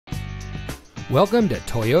Welcome to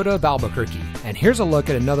Toyota of Albuquerque, and here's a look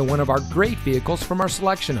at another one of our great vehicles from our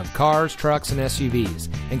selection of cars, trucks, and SUVs,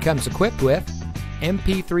 and comes equipped with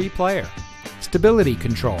MP3 player, stability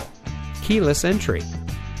control, keyless entry,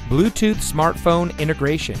 Bluetooth smartphone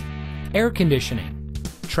integration, air conditioning,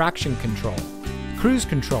 traction control, cruise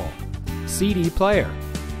control, CD player,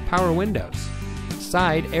 power windows,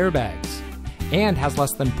 side airbags, and has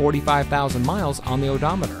less than 45,000 miles on the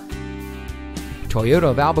odometer. Toyota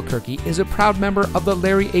of Albuquerque is a proud member of the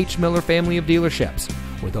Larry H. Miller family of dealerships.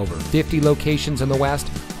 With over 50 locations in the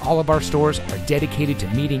West, all of our stores are dedicated to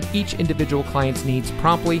meeting each individual client's needs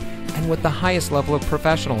promptly and with the highest level of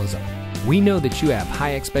professionalism. We know that you have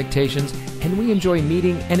high expectations, and we enjoy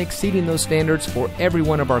meeting and exceeding those standards for every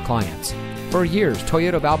one of our clients. For years,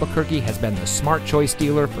 Toyota of Albuquerque has been the smart choice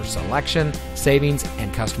dealer for selection, savings,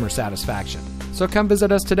 and customer satisfaction. So come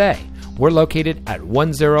visit us today. We're located at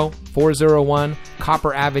 10401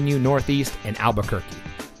 Copper Avenue Northeast in Albuquerque.